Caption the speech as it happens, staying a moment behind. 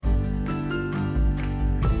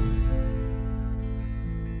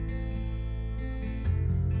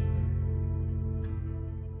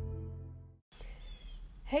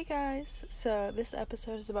Hey guys, so this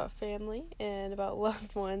episode is about family and about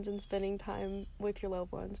loved ones and spending time with your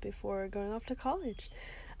loved ones before going off to college.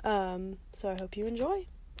 So I hope you enjoy.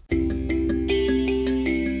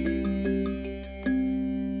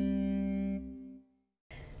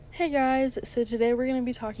 Hey guys, so today we're going to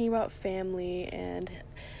be talking about family and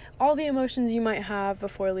all the emotions you might have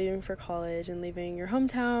before leaving for college and leaving your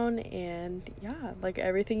hometown and like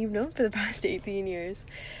everything you've known for the past 18 years.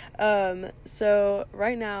 So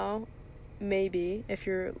right now, maybe if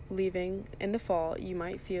you're leaving in the fall, you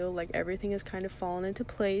might feel like everything has kind of fallen into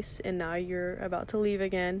place and now you're about to leave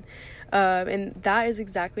again. And that is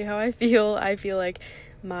exactly how I feel. I feel like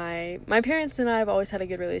my parents and I have always had a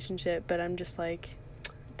good relationship, but I'm just like,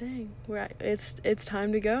 dang, it's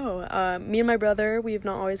time to go. Me and my brother, we've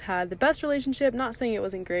not always had the best relationship. Not saying it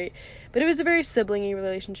wasn't great, but it was a very sibling-y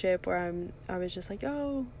relationship where I was just like,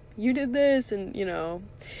 oh, you did this, and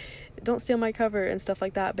don't steal my cover and stuff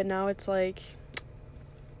like that. But now it's like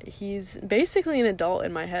he's basically an adult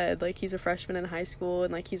in my head. Like, he's a freshman in high school,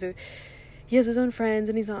 and like he has his own friends,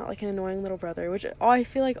 and he's not like an annoying little brother, which I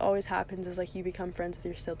feel like always happens is like you become friends with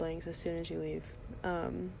your siblings as soon as you leave.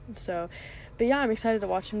 But yeah, I'm excited to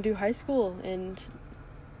watch him do high school and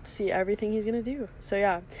see everything he's gonna do. So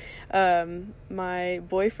yeah, my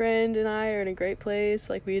boyfriend and I are in a great place.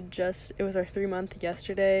 Like, it was our 3-month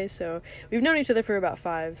yesterday, so we've known each other for about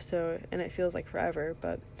 5, and it feels like forever.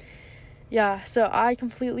 But yeah, so I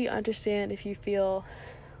completely understand if you feel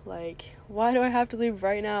like, why do I have to leave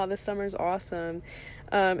right now? This summer's awesome.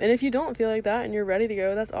 And if you don't feel like that and you're ready to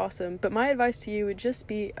go, that's awesome. But my advice to you would just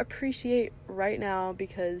be appreciate right now,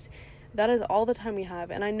 because that is all the time we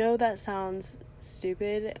have. And I know that sounds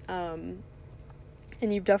stupid, and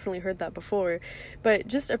you've definitely heard that before, but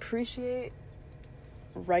just appreciate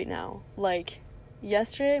right now. Like,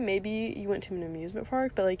 yesterday, maybe you went to an amusement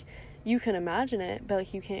park, but like, you can imagine it, but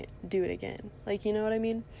like, you can't do it again. Like, you know what I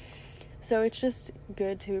mean? So it's just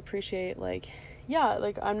good to appreciate, like, yeah,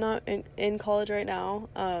 like, I'm not in college right now,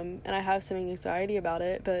 and I have some anxiety about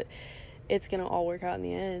it, but it's gonna all work out in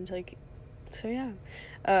the end. Like, so yeah,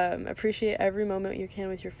 appreciate every moment you can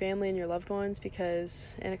with your family and your loved ones,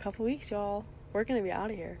 because in a couple weeks, y'all, we're gonna be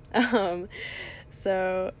out of here.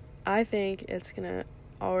 So I think it's gonna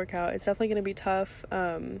all work out. It's definitely gonna be tough,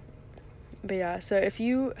 but yeah, so if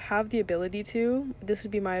you have the ability to, this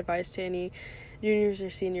would be my advice to any juniors or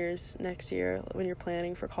seniors next year when you're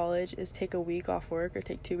planning for college, is take a week off work or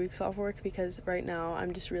take 2 weeks off work, because right now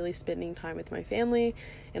I'm just really spending time with my family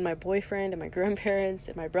and my boyfriend and my grandparents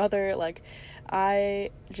and my brother. Like, I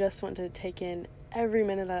just want to take in every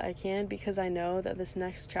minute that I can, because I know that this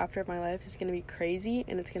next chapter of my life is going to be crazy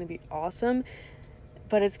and it's going to be awesome,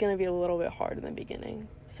 but it's going to be a little bit hard in the beginning.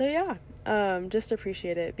 So yeah, just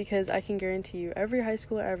appreciate it, because I can guarantee you every high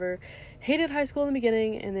schooler ever hated high school in the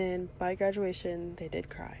beginning, and then by graduation they did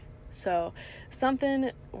cry. So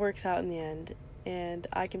something works out in the end, and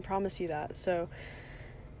I can promise you that. So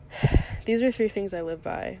these are 3 things I live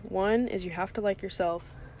by. 1 is you have to like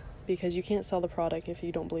yourself, because you can't sell the product if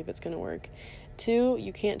you don't believe it's going to work. 2,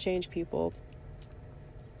 you can't change people.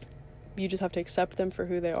 You just have to accept them for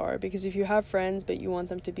who they are, because if you have friends but you want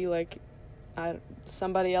them to be like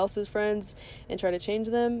somebody else's friends and try to change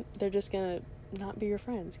them, they're just gonna not be your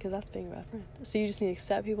friends, because that's being a bad friend. So you just need to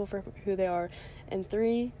accept people for who they are. And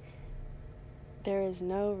 3, there is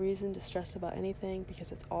no reason to stress about anything,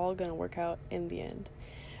 because it's all gonna work out in the end.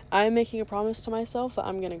 I'm making a promise to myself that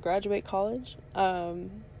I'm gonna graduate college.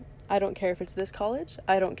 I don't care if it's this college.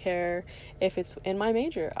 I don't care if it's in my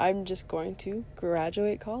major. I'm just going to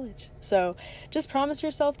graduate college. So just promise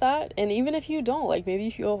yourself that. And even if you don't, like,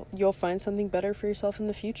 maybe you'll find something better for yourself in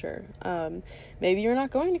the future. Maybe you're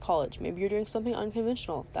not going to college. Maybe you're doing something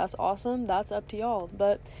unconventional. That's awesome. That's up to y'all.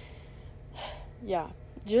 But yeah,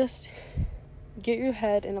 just get your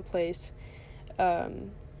head in a place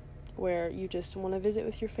where you just want to visit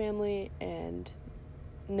with your family, and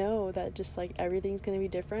know that just like everything's going to be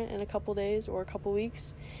different in a couple days or a couple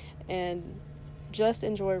weeks, and just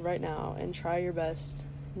enjoy right now and try your best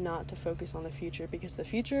not to focus on the future, because the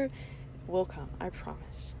future will come, I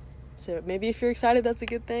promise. So maybe if you're excited, that's a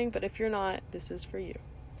good thing, but if you're not, this is for you.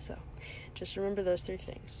 So just remember those 3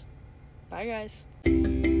 things. Bye guys.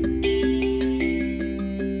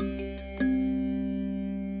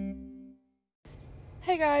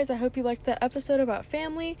 Hey guys, I hope you liked the episode about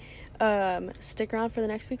family. Stick around for the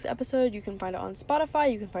next week's episode. You can find it on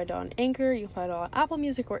Spotify, you can find it on Anchor, you can find it on Apple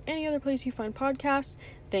Music, or any other place you find podcasts.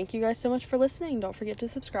 Thank you guys so much for listening. Don't forget to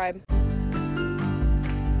subscribe.